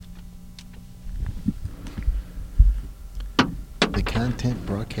content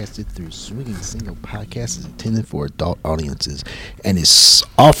broadcasted through Swinging Single Podcast is intended for adult audiences and is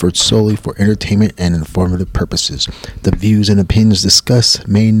offered solely for entertainment and informative purposes. The views and opinions discussed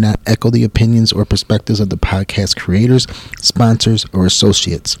may not echo the opinions or perspectives of the podcast creators, sponsors, or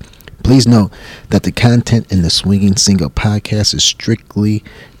associates. Please note that the content in the Swinging Single Podcast is strictly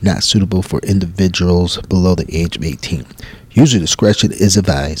not suitable for individuals below the age of 18. User discretion is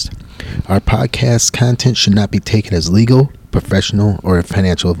advised. Our podcast content should not be taken as legal, professional, or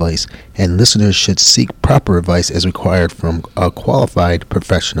financial advice, and listeners should seek proper advice as required from a qualified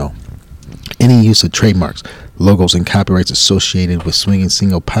professional. Any use of trademarks, logos, and copyrights associated with Swinging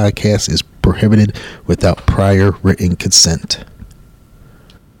Single Podcast is prohibited without prior written consent.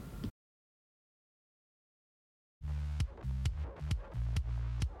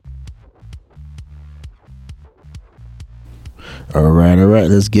 All right,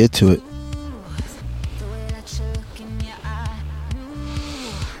 let's get to it.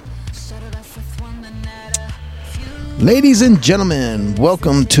 Ladies and gentlemen,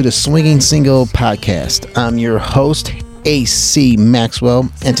 welcome to the Swinging Single Podcast. I'm your host, AC Maxwell,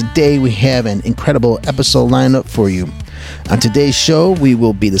 and today we have an incredible episode lineup for you. On today's show, we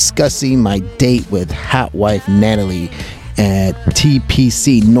will be discussing my date with Hotwife Natalie at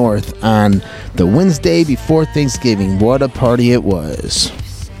TPC North on the Wednesday before Thanksgiving. What a party it was.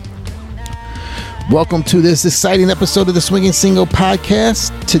 Welcome to this exciting episode of the Swinging Single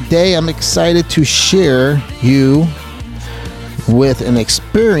Podcast. Today I'm excited to share you with an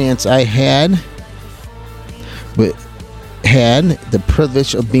experience I had the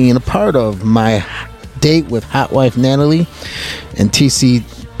privilege of being a part of. My date with Hotwife Natalie and TPC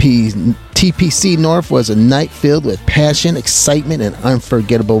North was a night filled with passion, excitement, and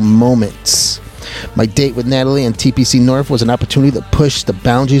unforgettable moments. My date with Natalie and TPC North was an opportunity to push the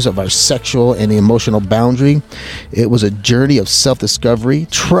boundaries of our sexual and emotional boundary. It was a journey of self-discovery,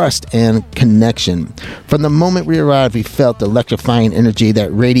 trust, and connection. From the moment we arrived, we felt the electrifying energy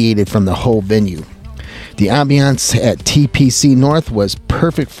that radiated from the whole venue. The ambiance at TPC North was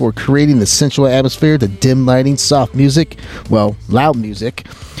perfect for creating the sensual atmosphere. The dim lighting, soft music, loud music,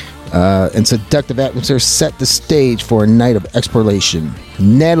 and seductive atmosphere set the stage for a night of exploration.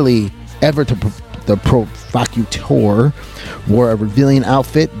 Natalie, ever the provocateur, wore a revealing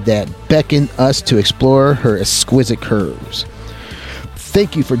outfit that beckoned us to explore her exquisite curves.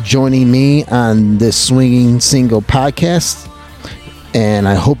 Thank you for joining me on this Swinging Single Podcast, and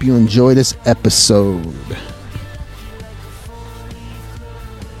I hope you enjoy this episode.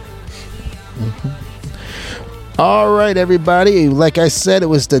 All right, everybody. Like I said, it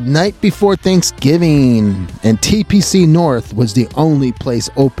was the night before Thanksgiving, and TPC North was the only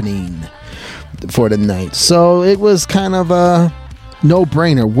place opening for the night. So it was kind of a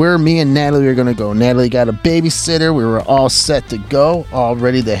no-brainer where me and Natalie were going to go. Natalie got a babysitter. We were all set to go, all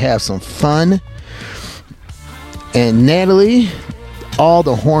ready to have some fun. And Natalie, all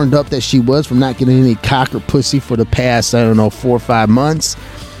the horned up that she was from not getting any cock or pussy for the past, 4 or 5 months,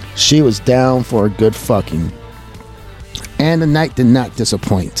 she was down for a good fucking. And the night did not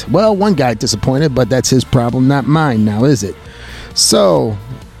disappoint. Well, one guy disappointed, but that's his problem, not mine now, is it? So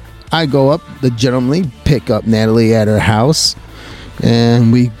I go up, the gentlemanly pick up Natalie at her house,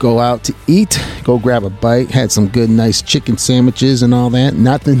 and we go out to eat, go grab a bite, had some good, nice chicken sandwiches and all that.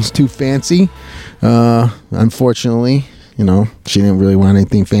 Nothing's too fancy. Unfortunately, she didn't really want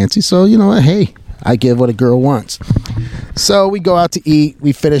anything fancy. So, hey, I give what a girl wants. So we go out to eat,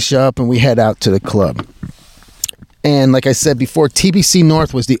 we finish up, and we head out to the club. And like I said before, TPC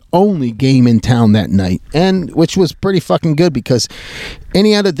North was the only game in town that night, and which was pretty fucking good because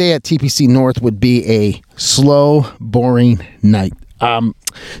any other day at TPC North would be a slow, boring night.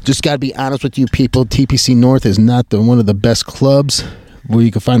 Just got to be honest with you people, TPC North is not one of the best clubs where you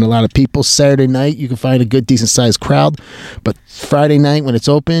can find a lot of people. Saturday night, you can find a good, decent-sized crowd, but Friday night when it's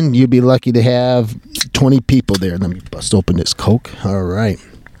open, you'd be lucky to have 20 people there. Let me bust open this Coke. All right.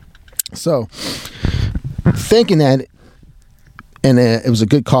 So thinking that, and it was a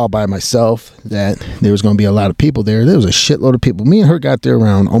good call by myself that there was going to be a lot of people there. There was a shitload of people. Me and her got there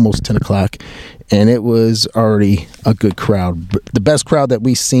around almost 10 o'clock, and it was already a good crowd. The best crowd that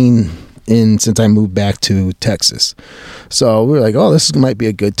we've seen since I moved back to Texas. So we were like, oh, this might be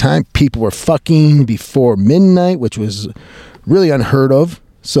a good time. People were fucking before midnight, which was really unheard of.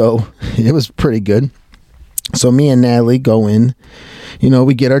 So it was pretty good. So me and Natalie go in,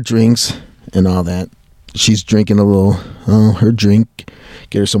 we get our drinks and all that. She's drinking a little, her drink,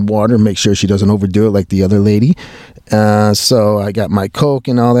 get her some water, make sure she doesn't overdo it like the other lady. So I got my Coke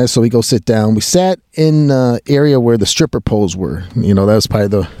and all that. So we go sit down. We sat in the area where the stripper poles were. That was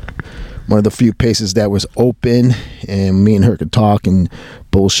probably one of the few places that was open, and me and her could talk and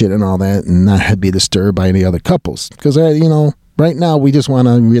bullshit and all that, and not be disturbed by any other couples. Because right now we just want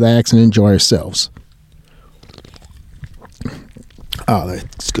to relax and enjoy ourselves. Oh,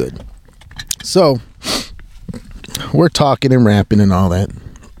 that's good. So we're talking and rapping and all that,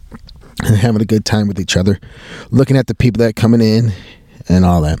 and having a good time with each other, looking at the people that coming in and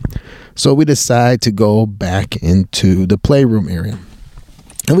all that. So we decide to go back into the playroom area,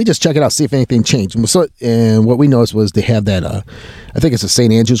 and we just check it out, see if anything changed. So, and what we noticed was they have that, I think it's a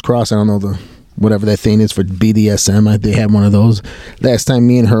St. Andrew's cross. I don't know whatever that thing is for BDSM. They had one of those. Last time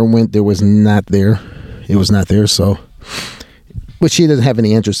me and her went, it was not there. So, which she doesn't have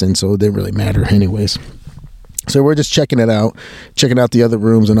any interest in, so it didn't really matter anyways. So we're just checking it out, checking out the other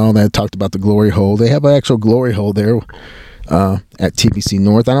rooms and all that. Talked about the glory hole. They have an actual glory hole there at TPC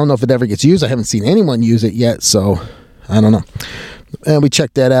North. I don't know if it ever gets used. I haven't seen anyone use it yet, so I don't know. And we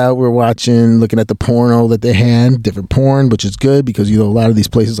checked that out. We're looking at the porno that they had, different porn, which is good because, a lot of these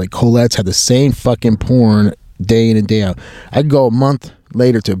places like Colette's have the same fucking porn day in and day out. I go a month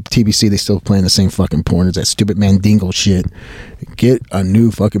later to TBC, they still playing the same fucking porn. It's that stupid Mandingo shit. Get a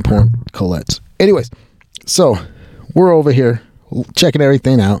new fucking porn, Colette's. Anyways, so we're over here checking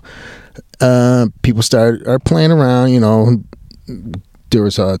everything out. People are playing around. There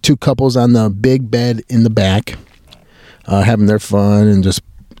was 2 couples on the big bed in the back, having their fun, and just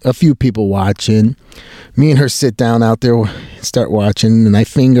a few people watching. Me and her sit down out there, start watching, and I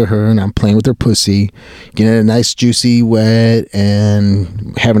finger her, and I'm playing with her pussy, getting a nice juicy wet,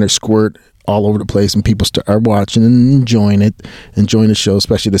 and having her squirt all over the place, and people are watching and enjoying the show,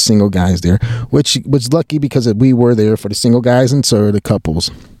 especially the single guys there, which was lucky because we were there for the single guys and so are the couples.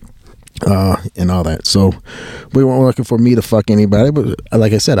 And all that. So we weren't looking for me to fuck anybody, but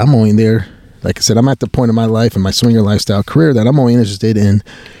like I said, I'm only there. Like I said, I'm at the point in my life and my swinger lifestyle career that I'm only interested in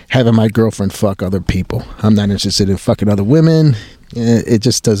having my girlfriend fuck other people. I'm not interested in fucking other women. It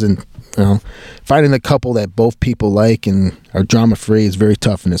just doesn't, finding a couple that both people like and are drama free is very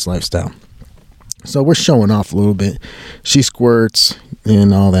tough in this lifestyle. So we're showing off a little bit. She squirts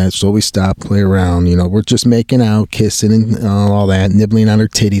and all that, so we stop, play around. We're just making out, kissing and all that, nibbling on her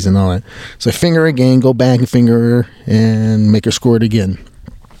titties and all that. So I finger her again, go back and finger her and make her squirt again.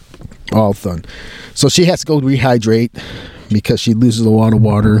 All fun. So she has to go rehydrate because she loses a lot of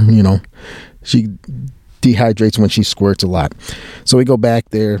water. She dehydrates when she squirts a lot. So we go back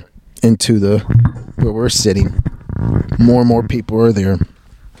there into where we're sitting. More and more people are there.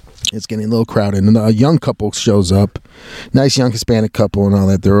 It's getting a little crowded, and a young couple shows up. Nice young Hispanic couple and all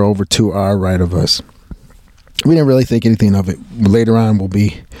that. They're over to our right of us. We didn't really think anything of it. Later on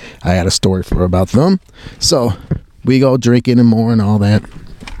I had a story about them. So we go drinking and more and all that.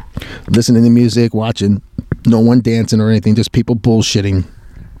 Listening to music, watching. No one dancing or anything, just people bullshitting.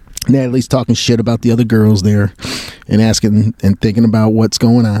 Natalie's talking shit about the other girls there and asking and thinking about what's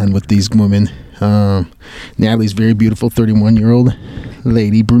going on with these women. Natalie's very beautiful 31-year-old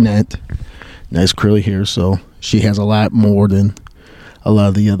lady, brunette, nice curly hair, so she has a lot more than a lot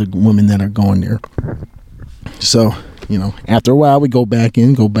of the other women that are going there. So after a while we go back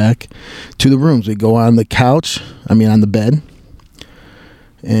to the rooms. We go on the bed,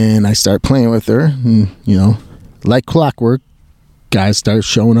 and I start playing with her, and like clockwork, guys start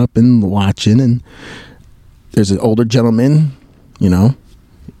showing up and watching, and there's an older gentleman.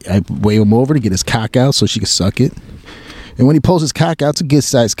 I wave him over to get his cock out so she can suck it. And when he pulls his cock out, it's a good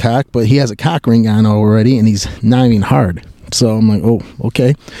sized cock, but he has a cock ring on already, and he's not even hard. So I'm like, oh,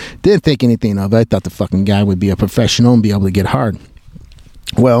 okay. Didn't think anything of it. I thought the fucking guy would be a professional and be able to get hard.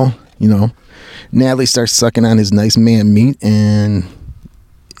 Well, Natalie starts sucking on his nice man meat, and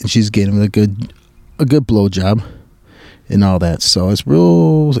she's getting him a good blowjob and all that. So it's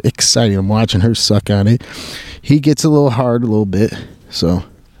real exciting. I'm watching her suck on it. He gets a little hard a little bit, so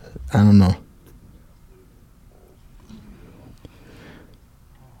I don't know.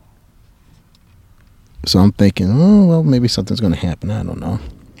 So I'm thinking, oh, well, maybe something's going to happen. I don't know.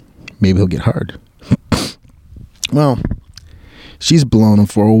 Maybe he'll get hard. Well, she's blown him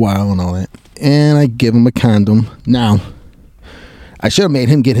for a while and all that. And I give him a condom. Now, I should have made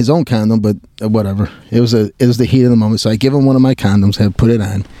him get his own condom, but whatever. It was the heat of the moment. So I give him one of my condoms, had put it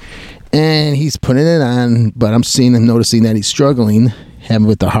on. And he's putting it on, but I'm noticing that he's struggling having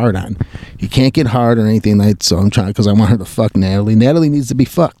with the hard on. He can't get hard or anything like that, so I'm trying, because I want her to fuck Natalie. Natalie needs to be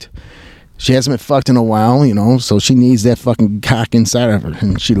fucked. She hasn't been fucked in a while, so she needs that fucking cock inside of her,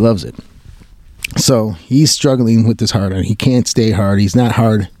 and she loves it. So he's struggling with this hard on. He can't stay hard. He's not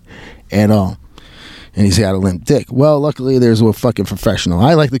hard at all. and he's got a limp dick. Well, luckily there's a fucking professional.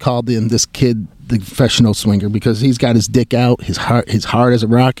 I like to call this kid the professional swinger because he's got his dick out, his hard as a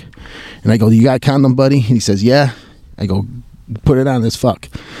rock. And I go, "You got a condom, buddy?" And he says, "Yeah." I go, "Put it on this fuck."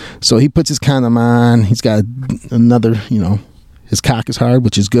 So he puts his condom on. He's got another, his cock is hard,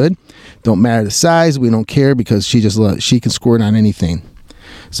 which is good. Don't matter the size. We don't care because she can squirt on anything.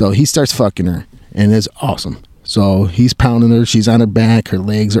 So he starts fucking her, and it's awesome. So he's pounding her. She's on her back. Her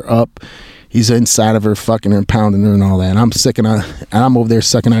legs are up. He's inside of her, fucking her and pounding her and all that. I'm over there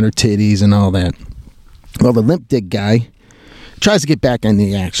sucking on her titties and all that. Well, the limp dick guy tries to get back in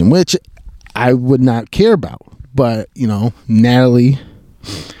the action, which I would not care about. But, Natalie,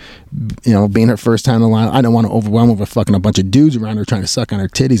 being her first time in a while, I don't want to overwhelm her with fucking a bunch of dudes around her trying to suck on her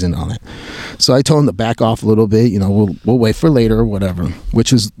titties and all that. So I told him to back off a little bit. We'll wait for later or whatever,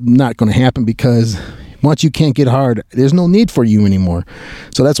 which is not going to happen because once you can't get hard, there's no need for you anymore.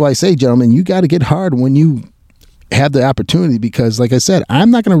 So that's why I say, gentlemen, you got to get hard when you have the opportunity because, like I said,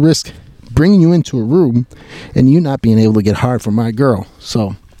 I'm not going to risk bringing you into a room and you not being able to get hard for my girl.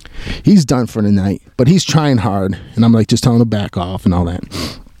 So he's done for the night, but he's trying hard, and I'm like just telling him to back off and all that.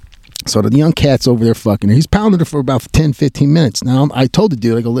 So the young cat's over there fucking her. He's pounding her for about 10, 15 minutes. Now, I told the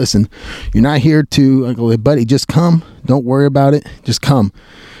dude, I go, "Listen, you're not here to," I go, "Hey, buddy, just come. Don't worry about it. Just come,"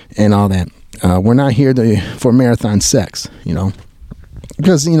 and all that. We're not here for marathon sex,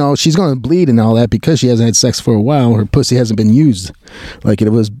 because, she's going to bleed and all that because she hasn't had sex for a while. Her pussy hasn't been used like it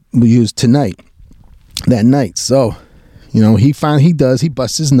was used that night. So, he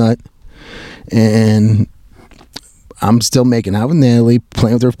busts his nut, and I'm still making out with Natalie,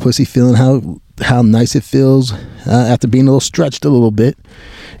 playing with her pussy, feeling how nice it feels after being a little stretched a little bit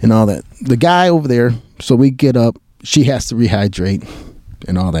and all that. The guy over there, so we get up, she has to rehydrate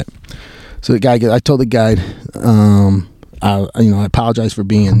and all that. So I told the guy, I apologize for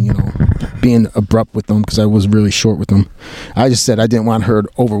being abrupt with them because I was really short with them. I just said I didn't want her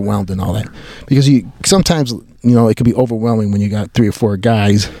overwhelmed and all that because sometimes it could be overwhelming when you got 3 or 4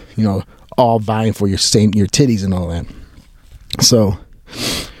 guys, all vying for your titties and all that. So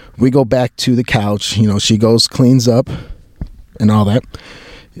we go back to the couch. She goes, cleans up and all that,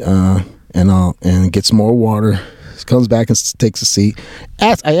 and gets more water. Comes back and takes a seat.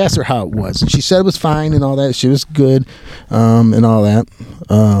 I asked her how it was. She said it was fine and all that. She was good and all that.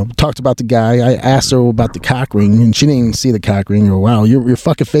 Talked about the guy. I asked her about the cock ring, and she didn't even see the cock ring. Or, wow, your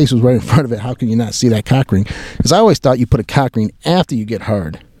fucking face was right in front of it. How can you not see that cock ring? Because I always thought you put a cock ring after you get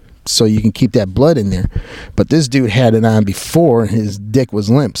hard so you can keep that blood in there. But this dude had it on before his dick was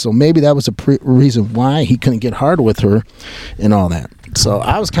limp. So maybe that was a reason why he couldn't get hard with her and all that. So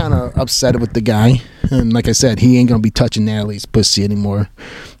I was kind of upset with the guy. And like I said, he ain't going to be touching Natalie's pussy anymore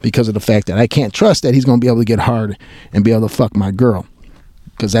because of the fact that I can't trust that he's going to be able to get hard and be able to fuck my girl.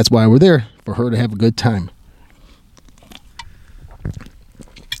 Because that's why we're there, for her to have a good time.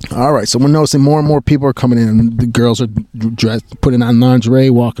 All right, so we're noticing more and more people are coming in. The girls are dressed, putting on lingerie,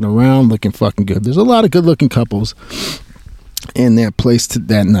 walking around, looking fucking good. There's a lot of good-looking couples in that place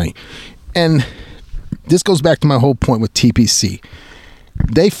that night. And this goes back to my whole point with TPC.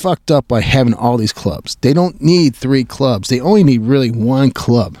 They fucked up by having all these clubs. They don't need 3 clubs. They only need really 1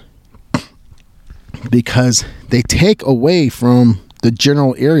 club because they take away from the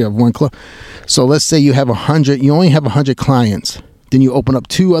general area of 1 club. So let's say you have 100, you only have 100 clients. Then you open up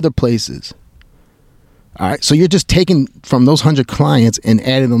 2 other places. All right, so you're just taking from those 100 clients and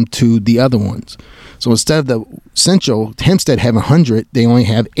adding them to the other ones. So instead of the Central, Hempstead have 100, they only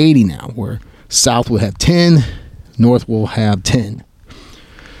have 80 now, where South will have 10, North will have 10.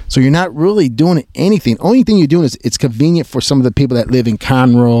 So you're not really doing anything. Only thing you're doing is it's convenient for some of the people that live in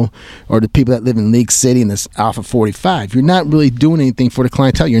Conroe or the people that live in League City and this Alpha 45. You're not really doing anything for the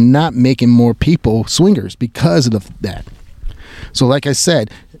clientele. You're not making more people swingers because of that. So like I said,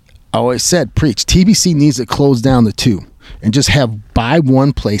 I always said, preach. TBC needs to close down the 2 and just buy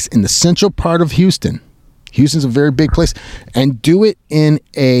 1 place in the central part of Houston. Houston's a very big place, and do it in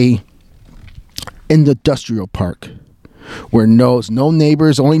the industrial park where no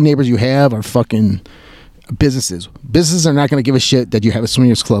neighbors. Only neighbors you have are fucking businesses. Businesses are not going to give a shit that you have a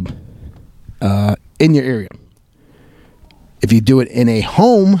swingers club in your area. If you do it in a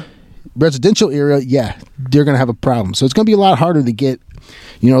home residential area, yeah, they're going to have a problem. So it's going to be a lot harder to get,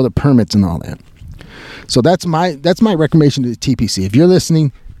 the permits and all that. So that's my recommendation to the TPC. If you're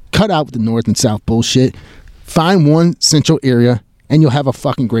listening, cut out the North and South bullshit. Find 1 central area, and you'll have a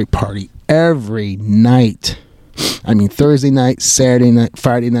fucking great party every night. I mean, Thursday night, Saturday night,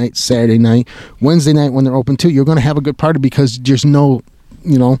 Friday night, Saturday night, Wednesday night when they're open too. You're going to have a good party because there's no,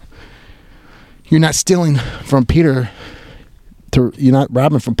 you're not stealing from Peter you're not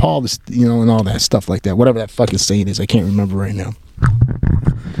robbing from Paul, and all that stuff like that. Whatever that fucking saying is, I can't remember right now.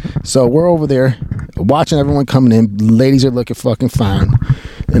 So we're over there watching everyone coming in. Ladies are looking fucking fine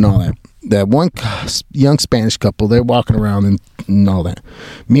and all that. That one young Spanish couple, they're walking around and all that.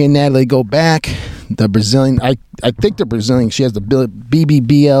 Me and Natalie go back. The Brazilian, I think the Brazilian, she has the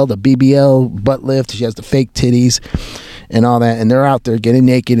BBL butt lift. She has the fake titties and all that. And they're out there getting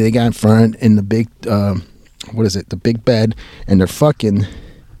naked. They got in front in the big, the big bed. And they're fucking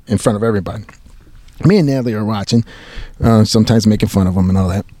in front of everybody. Me and Natalie are watching, sometimes making fun of them and all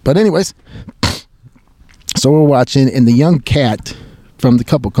that. But anyways, so we're watching, and the young cat from the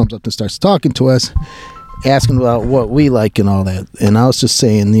couple comes up and starts talking to us, asking about what we like and all that. And I was just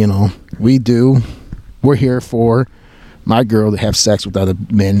saying, we're here for my girl to have sex with other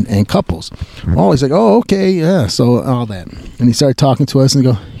men and couples. Oh, he's like, oh, okay, yeah, so all that. And he started talking to us,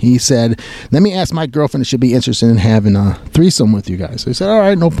 and he said, let me ask my girlfriend if she'd be interested in having a threesome with you guys. So he said, all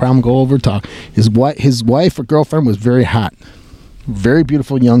right, no problem, go over, talk. His wife or girlfriend was very hot, very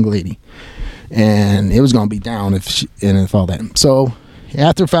beautiful young lady, and it was going to be down if all that. So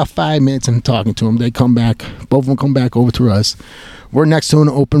after about 5 minutes of talking to him, they come back, both of them come back over to us. We're next to an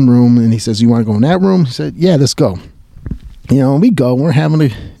open room, and he says, you want to go in that room? He said, yeah, let's go. We go, we're having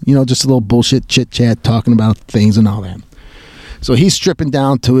just a little bullshit chit chat, talking about things and all that. So he's stripping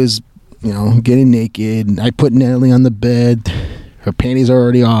down to his, getting naked. And I put Natalie on the bed. Her panties are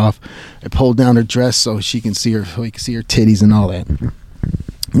already off. I pulled down her dress so he can see her titties and all that.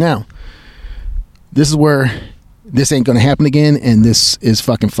 Now, this is where this ain't going to happen again, and this is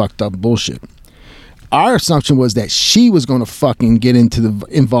fucking fucked up bullshit. Our assumption was that she was going to fucking get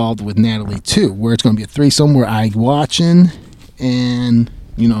involved with Natalie too, where it's going to be a threesome where I'm watching and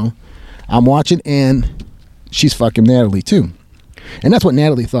she's fucking Natalie too. And that's what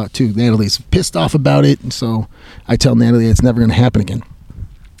Natalie thought too. Natalie's pissed off about it, and so I tell Natalie it's never going to happen again.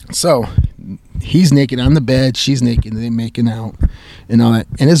 So he's naked on the bed, she's naked, and they're making out and all that.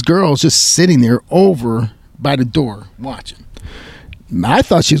 And his girl's just sitting there over by the door watching. I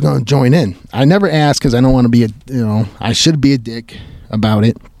thought she was going to join in. I never asked because I don't want to be I should be a dick about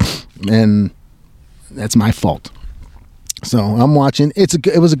it, and that's my fault. So I'm watching.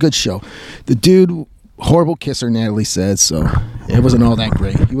 It was a good show. The dude, horrible kisser, Natalie said, so it wasn't all that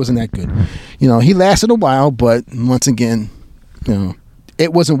great. He wasn't that good. He lasted a while, but once again,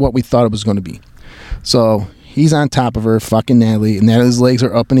 it wasn't what we thought it was going to be. So he's on top of her, fucking Natalie, and Natalie's legs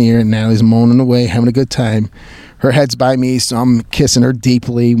are up in the air, and Natalie's moaning away, having a good time. Her head's by me, so I'm kissing her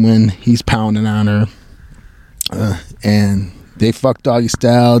deeply when he's pounding on her. And they fuck doggy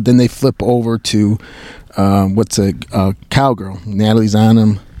style. Then they flip over to a cowgirl. Natalie's on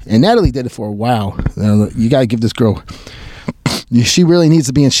him. And Natalie did it for a while. You got to give this girl... She really needs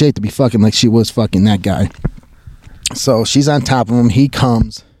to be in shape to be fucking like she was fucking that guy. So she's on top of him. He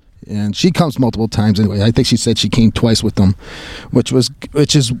comes. And she comes multiple times anyway. I think she said she came twice with them, which is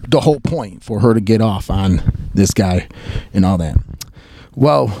the whole point, for her to get off on this guy and all that.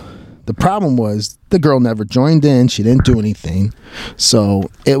 Well, the problem was the girl never joined in. She didn't do anything. So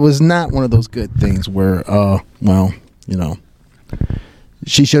it was not one of those good things where,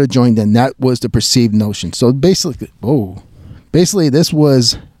 she should have joined in. That was the perceived notion. So basically this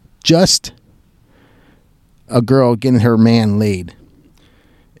was just a girl getting her man laid.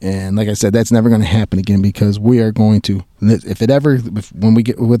 And like I said, that's never going to happen again, because we are going to, when we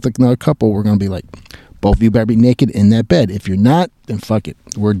get with another couple, we're going to be like, both of you better be naked in that bed. If you're not, then fuck it.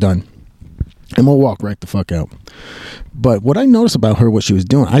 We're done. And we'll walk right the fuck out. But what I noticed about her, what she was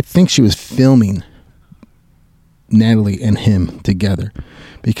doing, I think she was filming Natalie and him together.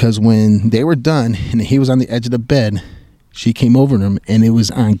 Because when they were done and he was on the edge of the bed, she came over to him and it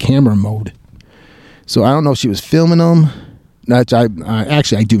was on camera mode. So I don't know if she was filming him. I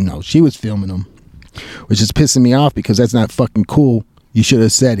do know she was filming them, which is pissing me off, because that's not fucking cool. You should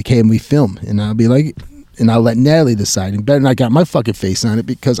have said, "Can we film?" And I'll be like, and I'll let Natalie decide. And better not got my fucking face on it,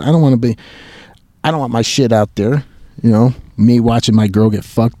 because I don't want my shit out there. Me watching my girl get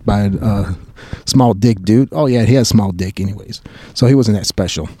fucked by a small dick dude. Oh yeah, he has small dick anyways, so he wasn't that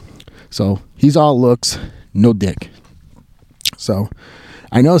special. So he's all looks, no dick. So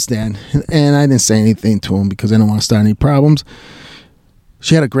I noticed that, and I didn't say anything to him because I don't want to start any problems.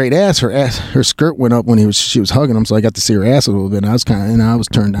 She had a great ass. Her skirt went up when she was hugging him, so I got to see her ass a little bit. And I was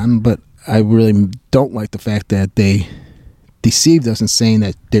turned on, but I really don't like the fact that they deceived us in saying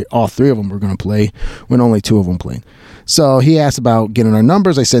that all three of them were going to play when only two of them played. So he asked about getting our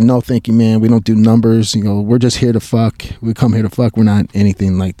numbers. I said, no, thank you, man. We don't do numbers. We're just here to fuck. We come here to fuck. We're not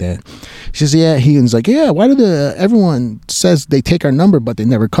anything like that. She says, yeah. He was like, yeah, why did everyone says they take our number, but they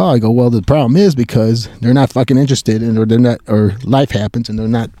never call? I go, well, the problem is because they're not fucking interested or they're not, or life happens and they're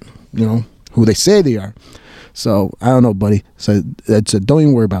not, who they say they are. So I don't know, buddy. So that's don't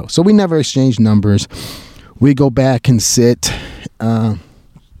even worry about it. So we never exchange numbers. We go back and sit down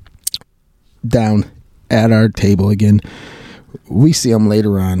at our table again. We see them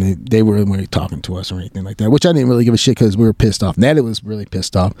later on. They weren't really talking to us or anything like that, which I didn't really give a shit because we were pissed off. Natalie was really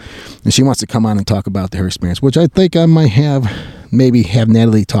pissed off, and she wants to come on and talk about her experience, which I think I might have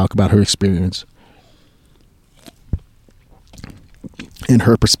Natalie talk about her experience and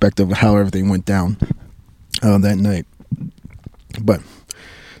her perspective of how everything went down that night. But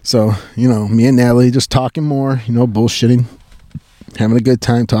so, me and Natalie just talking more, bullshitting, having a good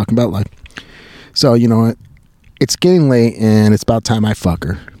time talking about life. So, it's getting late and it's about time I fuck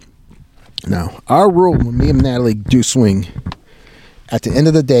her. Now, our rule when me and Natalie do swing, at the end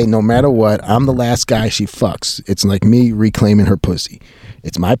of the day, no matter what, I'm the last guy she fucks. It's like me reclaiming her pussy.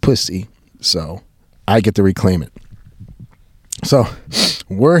 It's my pussy, so I get to reclaim it. So,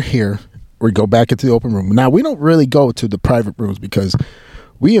 we're here. We go back into the open room. Now, we don't really go to the private rooms because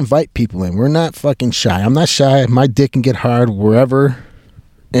we invite people in. We're not fucking shy. I'm not shy. My dick can get hard wherever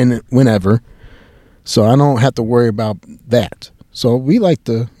and whenever. So I don't have to worry about that. So we like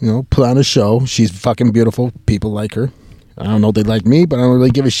to, put on a show. She's fucking beautiful. People like her. I don't know if they like me, but I don't really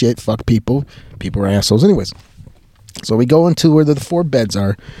give a shit. Fuck people. People are assholes anyways. So we go into where the 4 beds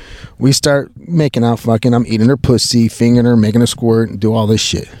are. We start making out fucking. I'm eating her pussy, fingering her, making her squirt, and do all this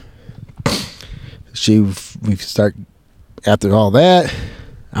shit. We start, after all that,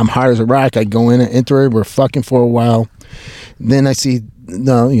 I'm hard as a rock. I go in and enter her. We're fucking for a while. Then I see,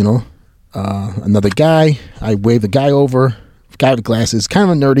 another guy. I wave the guy over. Guy with glasses, kind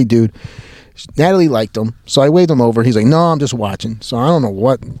of a nerdy dude. Natalie liked him, so I waved him over. He's like, no, I'm just watching. So I don't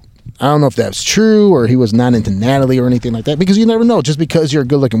know if that's true or he was not into Natalie or anything like that, because you never know. Just because you're a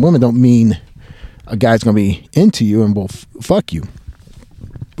good-looking woman don't mean a guy's going to be into you and will fuck you,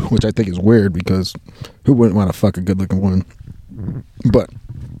 which I think is weird, because who wouldn't want to fuck a good-looking woman?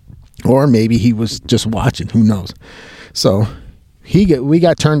 Or maybe he was just watching. Who knows? So we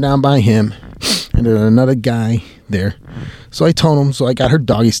got turned down by him, and there's another guy there. So I told him, so I got her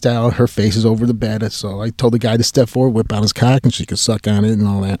doggy style. Her face is over the bed. So I told the guy to step forward, whip out his cock, and she could suck on it and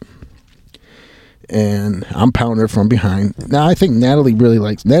all that. And I'm pounding her from behind. Now I think Natalie really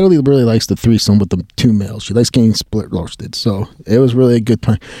likes the threesome with the 2 males. She likes getting split roasted. So it was really a good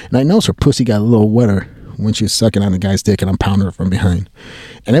time. And I noticed her pussy got a little wetter when she was sucking on the guy's dick, and I'm pounding her from behind.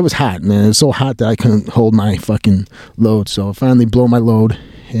 And it was hot, man. It was so hot that I couldn't hold my fucking load. So I finally blow my load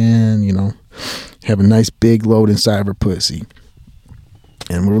and, have a nice big load inside of her pussy.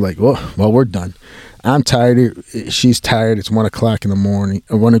 And we were like, oh, well, we're done. I'm tired. She's tired. It's 1 o'clock in the morning.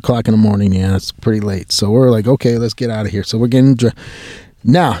 Or 1 o'clock in the morning. Yeah, it's pretty late. So we're like, okay, let's get out of here. So we're getting dressed.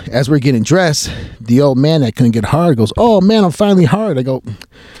 Now, as we're getting dressed, the old man that couldn't get hard goes, oh, man, I'm finally hard. I go,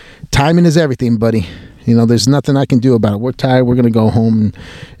 timing is everything, buddy. There's nothing I can do about it. We're tired. We're going to go home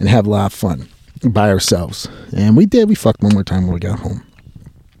and have a lot of fun by ourselves. And we did. We fucked one more time when we got home.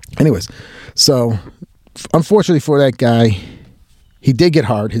 Anyways, so unfortunately for that guy, he did get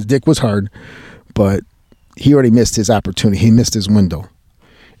hard. His dick was hard, but he already missed his opportunity. He missed his window.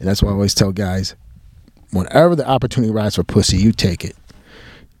 And that's why I always tell guys, whenever the opportunity arises for pussy, you take it.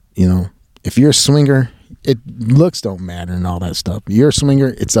 If you're a swinger, looks don't matter and all that stuff. You're a swinger,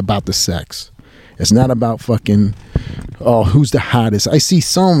 it's about the sex. It's not about fucking, who's the hottest. I see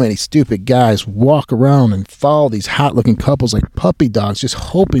so many stupid guys walk around and follow these hot-looking couples like puppy dogs, just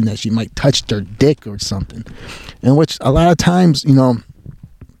hoping that she might touch their dick or something. And which a lot of times,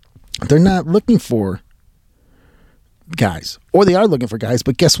 they're not looking for guys. Or they are looking for guys,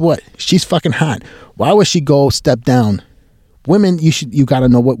 but guess what? She's fucking hot. Why would she go step down? Women, you got to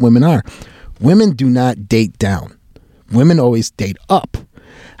know what women are. Women do not date down. Women always date up.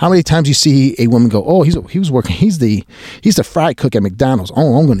 How many times you see a woman go, oh, he's the fry cook at McDonald's.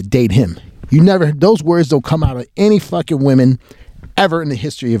 Oh, I'm going to date him. Those words don't come out of any fucking women ever in the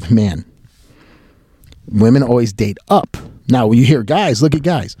history of man. Women always date up. Now, when you hear guys, look at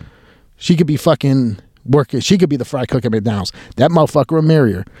guys. She could be fucking working. She could be the fry cook at McDonald's. That motherfucker will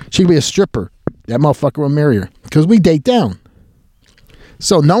marry her. She could be a stripper. That motherfucker will marry her. Because we date down.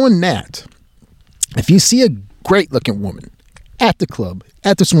 So knowing that, if you see a great looking woman at the club,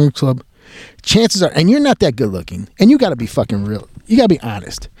 at the swing club, chances are, and you're not that good looking, and you got to be fucking real. You got to be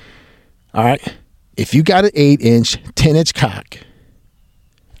honest. All right? if you got an 8-inch, 10-inch cock,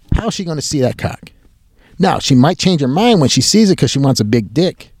 how's she going to see that cock? Now, she might change her mind when she sees it because she wants a big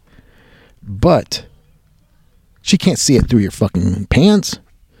dick. But she can't see it through your fucking pants.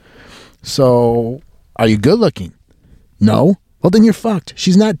 So, are you good looking? No. Well, then you're fucked.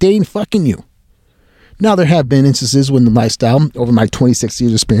 She's not dating fucking you. Now, there have been instances when the lifestyle, over my 26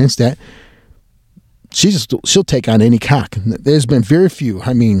 years experience, that she'll take on any cock. There's been very few.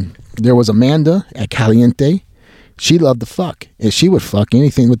 I mean, there was Amanda at Caliente. She loved to fuck. And she would fuck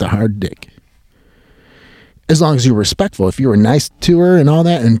anything with a hard dick. As long as you were respectful. If you were nice to her and all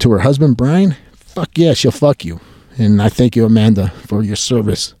that, and to her husband, Brian, fuck yeah, she'll fuck you. And I thank you, Amanda, for your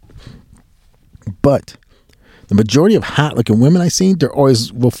service. But the majority of hot-looking women I've seen, they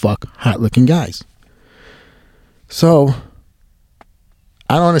always will fuck hot-looking guys. So,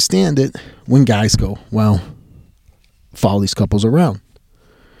 I don't understand it when guys go, well, follow these couples around.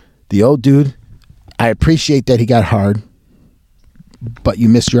 The old dude, I appreciate that he got hard, but you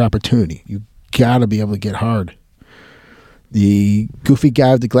missed your opportunity. You gotta be able to get hard. The goofy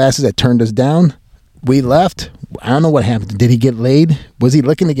guy with the glasses that turned us down, we left. I don't know what happened. Did he get laid? Was he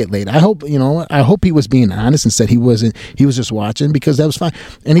looking to get laid? I hope he was being honest and said he wasn't. He was just watching, because that was fine.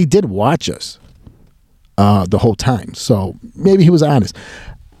 And he did watch us the whole time. So maybe he was honest.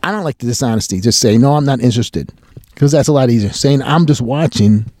 I don't like the dishonesty. Just say, no, I'm not interested. Because that's a lot easier. Saying I'm just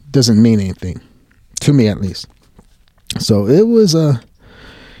watching doesn't mean anything. To me, at least. So it was a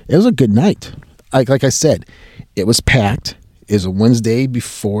good night. Like I said, it was packed. It was a Wednesday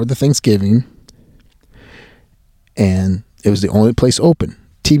before the Thanksgiving. And it was the only place open.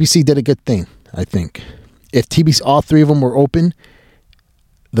 TPC did a good thing, I think. If TPC, all three of them were open,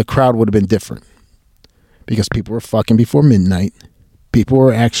 the crowd would have been different. Because people were fucking before midnight. People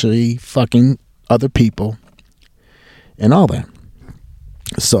were actually fucking other people. And all that.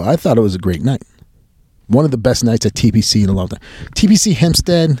 So I thought it was a great night. One of the best nights at TPC in a long time. TPC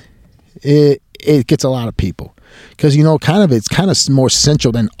Hempstead, it gets a lot of people. Because, it's kind of more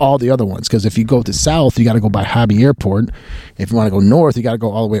central than all the other ones. Because if you go to south, you got to go by Hobby Airport. If you want to go north, you got to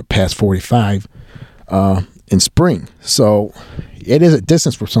go all the way up past 45 in Spring. So it is a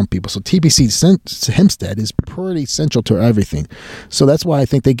distance for some people. So TPC Hempstead is pretty central to everything. So that's why I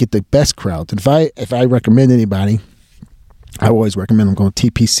think they get the best crowd. And if I recommend anybody, I always recommend them going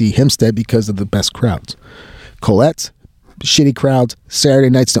to TPC Hempstead because of the best crowds. Colette's, shitty crowds. Saturday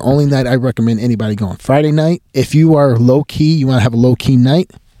night's the only night I recommend anybody going. Friday night, if you are low key, you want to have a low key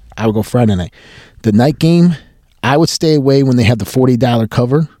night, I would go Friday night. The night game, I would stay away when they have the $40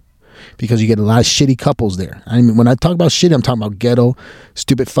 cover, because you get a lot of shitty couples there. I mean, when I talk about shitty, I'm talking about ghetto,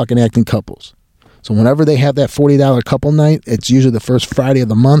 stupid fucking acting couples. So whenever they have that $40 couple night, it's usually the first Friday of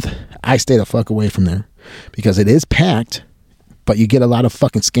the month. I stay the fuck away from there, because it is packed, but you get a lot of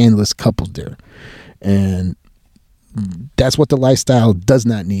fucking scandalous couples there. And that's what the lifestyle does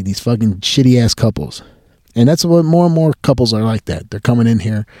not need, these fucking shitty ass couples. And that's what more and more couples are like that. They're coming in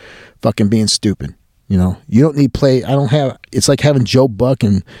here fucking being stupid. You don't need play. It's like having Joe Buck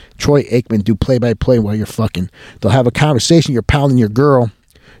and Troy Aikman do play-by-play while you're fucking. They'll have a conversation. You're pounding your girl.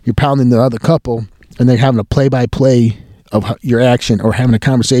 You're pounding the other couple. And they're having a play-by-play of your action, or having a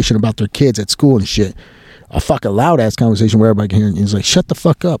conversation about their kids at school and shit. A fucking loud-ass conversation where everybody can hear it. And he's like, shut the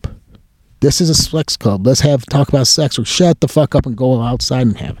fuck up. This is a sex club. Let's talk about sex, or shut the fuck up and go outside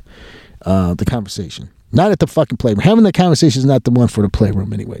and have the conversation. Not at the fucking playroom. Having the conversation is not the one for the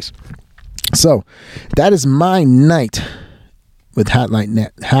playroom anyways. So, that is my night with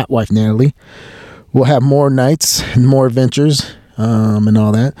Hotwife Natalie. We'll have more nights and more adventures and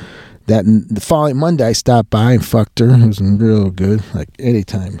all that. The following Monday, I stopped by and fucked her. It was real good, like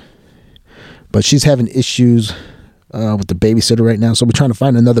anytime. But she's having issues with the babysitter right now, so we're trying to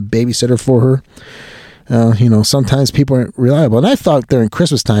find another babysitter for her. Sometimes people aren't reliable. And I thought during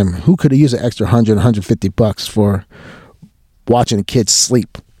Christmas time, who could have used an extra $100, $150 for watching the kids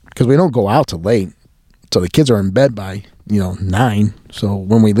sleep? Because we don't go out till late. So the kids are in bed by, 9. So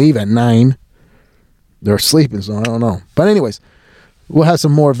when we leave at 9, they're sleeping. So I don't know. But anyways, we'll have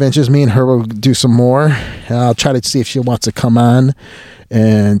some more adventures. Me and her will do some more. I'll try to see if she wants to come on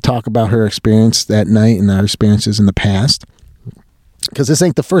and talk about her experience that night and our experiences in the past. Because this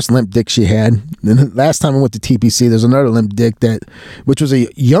ain't the first limp dick she had. And last time I went to TPC, there's another limp dick which was a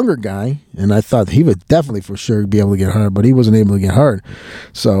younger guy, and I thought he would definitely for sure be able to get hard, but he wasn't able to get hard.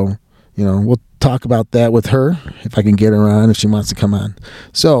 So, we'll talk about that with her if I can get her on, if she wants to come on.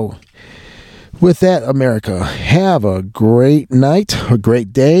 So, with that, America, have a great night, a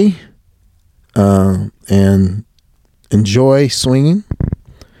great day, and enjoy swinging.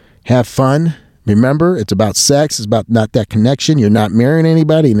 Have fun. Remember, it's about sex. It's about not that connection. You're not marrying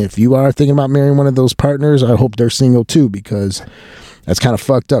anybody. And if you are thinking about marrying one of those partners, I hope they're single too, because that's kind of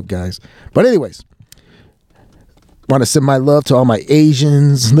fucked up, guys. But anyways, want to send my love to all my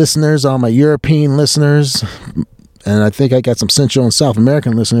Asians listeners, all my European listeners. And I think I got some Central and South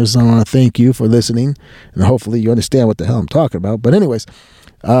American listeners. I want to thank you for listening. And hopefully you understand what the hell I'm talking about. But anyways,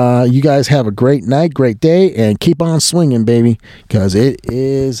 you guys have a great night, great day, and keep on swinging, baby, because it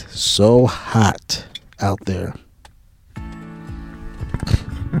is so hot out there.